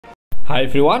Hi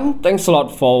everyone, thanks a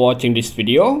lot for watching this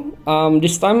video.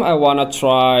 This time I wanna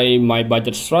try my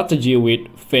budget strategy with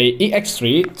Faye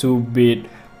EX3 to beat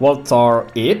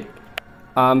Weltall-Id.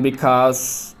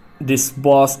 Because this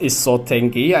boss is so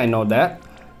tanky, I know that.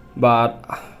 But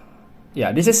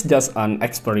yeah, this is just an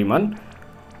experiment.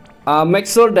 Make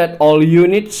sure that all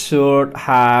units should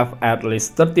have at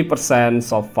least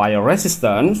 30% of fire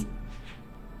resistance.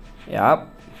 Yep.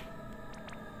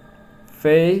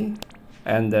 Faye.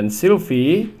 And then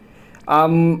Sylvie.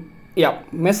 Yeah,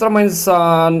 Mastermind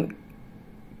Son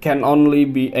can only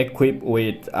be equipped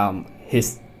with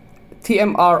his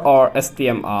TMR or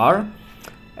STMR,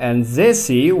 and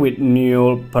Jesse with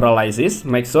new paralysis.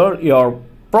 Make sure your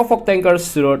provoke tanker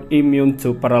should immune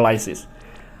to paralysis.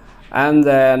 And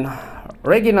then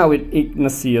Regina with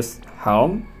Ignatius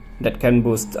Helm that can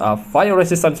boost fire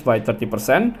resistance by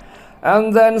 30%.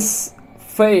 And then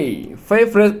Faye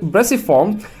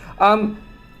Brasiform.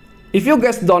 If you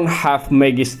guys don't have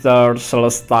Magister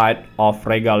Celestite of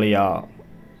Regalia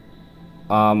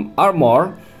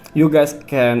armor, you guys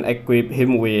can equip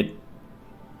him with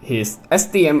his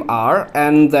STMR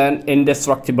and then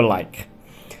Indestructible Light.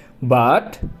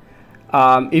 But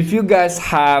if you guys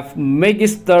have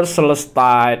Magister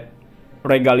Celestite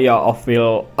Regalia of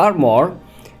Will armor,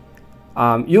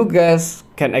 you guys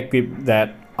can equip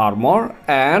that armor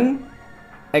and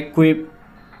equip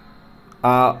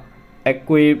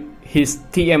his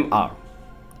TMR.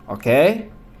 Okay.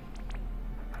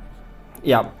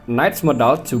 Yep, Knight's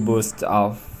Medal to boost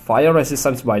fire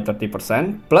resistance by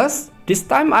 30%. Plus, this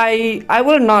time I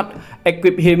will not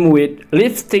equip him with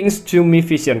Leave Things to Me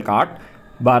Vision card,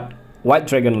 but White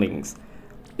Dragon Links.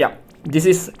 Yeah, this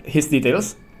is his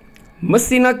details.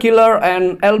 Messina Killer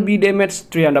and LB damage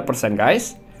 300%,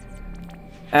 guys.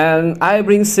 And I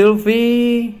bring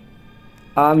Sylvie.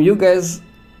 You guys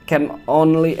can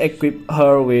only equip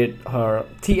her with her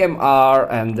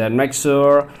TMR and then make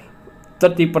sure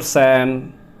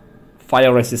 30%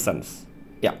 fire resistance.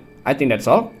 Yeah, I think that's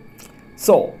all.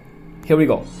 So here we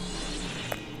go.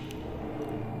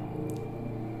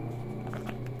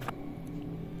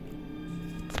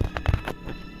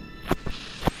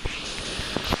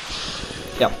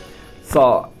 Yeah,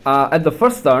 so at the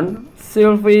first turn,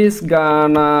 Sylvie's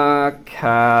gonna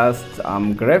cast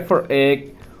Graver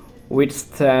Egg,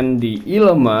 withstand the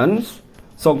elements.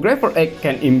 So Graver Egg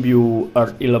can imbue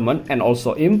Earth element and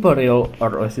also Imperial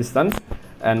Earth resistance,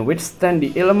 and withstand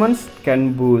the elements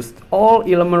can boost all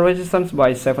element resistance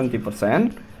by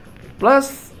 70%,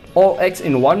 plus all eggs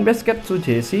in one basket to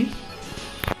Jesse.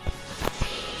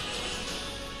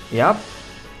 Yep.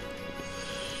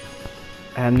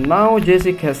 And now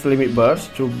Jesse casts Limit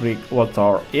Burst to break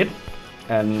Weltall-Id,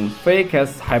 and Faye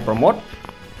casts Hyper Mode.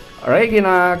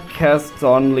 Regina casts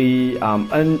only an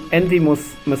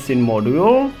anti-machine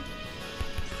module,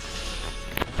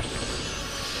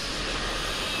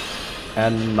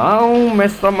 and now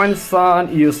Mastermind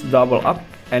Son use double up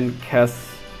and cast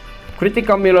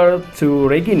Critical Mirror to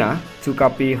Regina to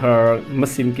copy her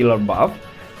Machine Killer buff,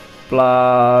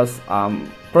 plus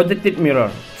Projected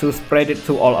Mirror to spread it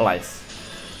to all allies.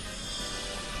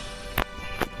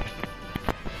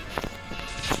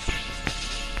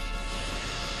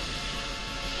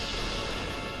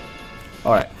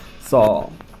 Alright,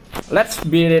 so let's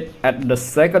beat it at the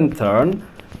second turn.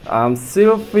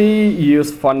 Sylvie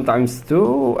used Fun times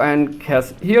 2 and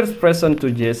cast Here's Present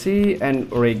to Jesse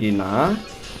and Regina,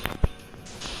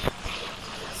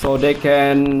 so they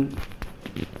can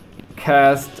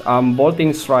cast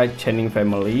Bolting Strike Chaining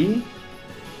Family.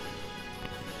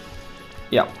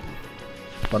 Yeah,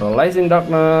 Paralyzing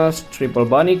Darkness, Triple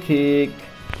Bunny Kick,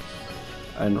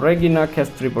 and Regina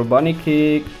cast Triple Bunny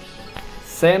Kick.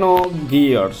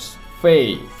 Xenogears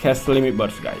Faye cast Limit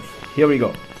Burst, guys. Here we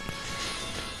go.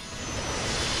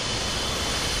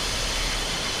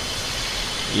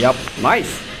 Yep,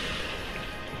 nice.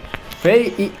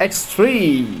 Faye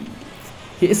EX3.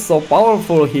 He is so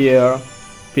powerful here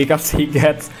because he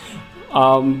gets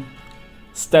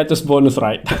status bonus,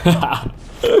 right?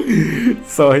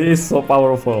 So he is so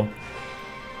powerful.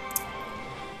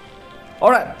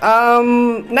 Alright,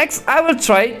 next I will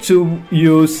try to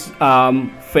use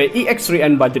Faye EX3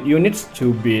 and budget units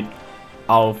to beat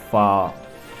Alpha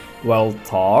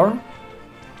Weltall.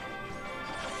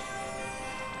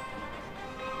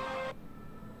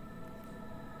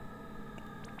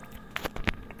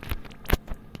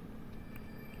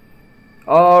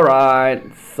 Alright,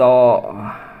 so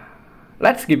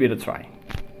let's give it a try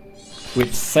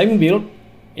with same build,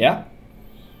 yeah.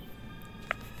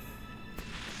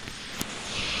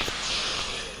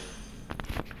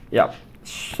 Yep,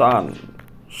 Sun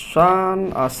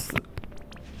as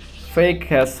Fake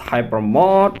has hyper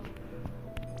mode,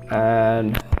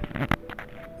 and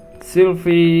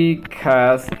Sylvie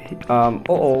has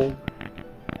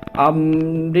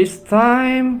this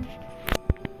time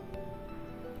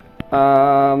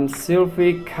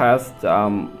Sylvie has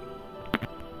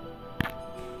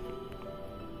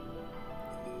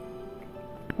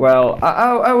well,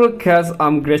 I will cast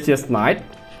Gracious Knight,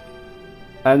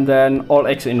 and then all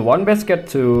eggs in one basket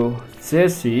to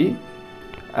Jessie,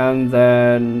 and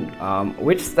then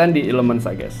withstand the elements,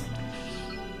 I guess.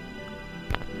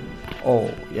 Oh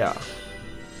yeah.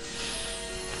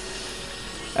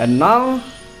 And now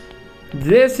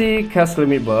Jessie casts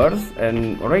Limit Burst,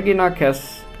 and Regina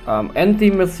casts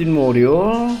Anti-Machine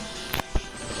Module.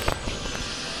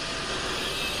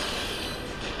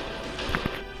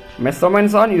 Mastermind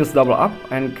Son use double up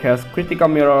and cast Critical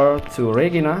Mirror to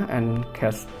Regina and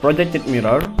cast Projected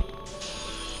Mirror.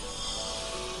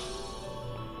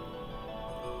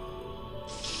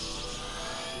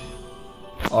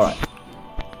 Alright.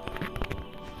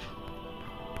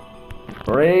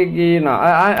 Regina,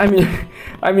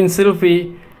 I mean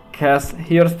Sylvie cast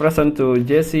Here's Present to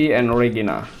Jessie and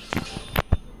Regina.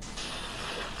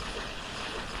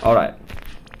 Alright.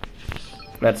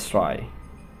 Let's try.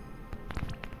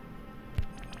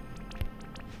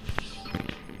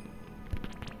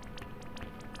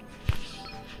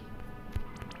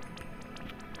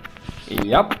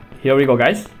 Yep, here we go,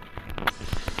 guys.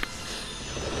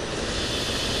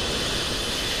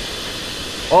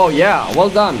 Oh yeah, well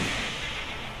done.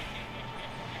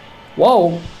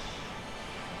 Wow,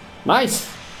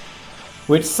 nice.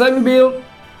 With same build,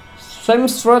 same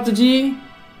strategy,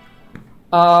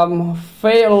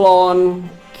 Faye alone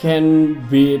can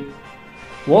beat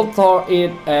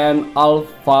Weltall-Id and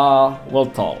Alpha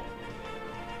Weltall.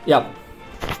 Yep.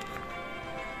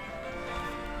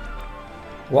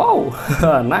 Wow,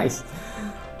 nice.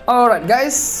 Alright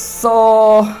guys,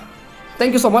 so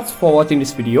thank you so much for watching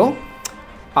this video.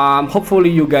 Hopefully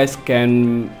you guys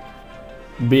can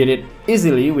beat it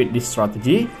easily with this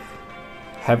strategy.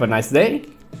 Have a nice day.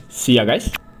 See ya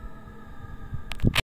guys.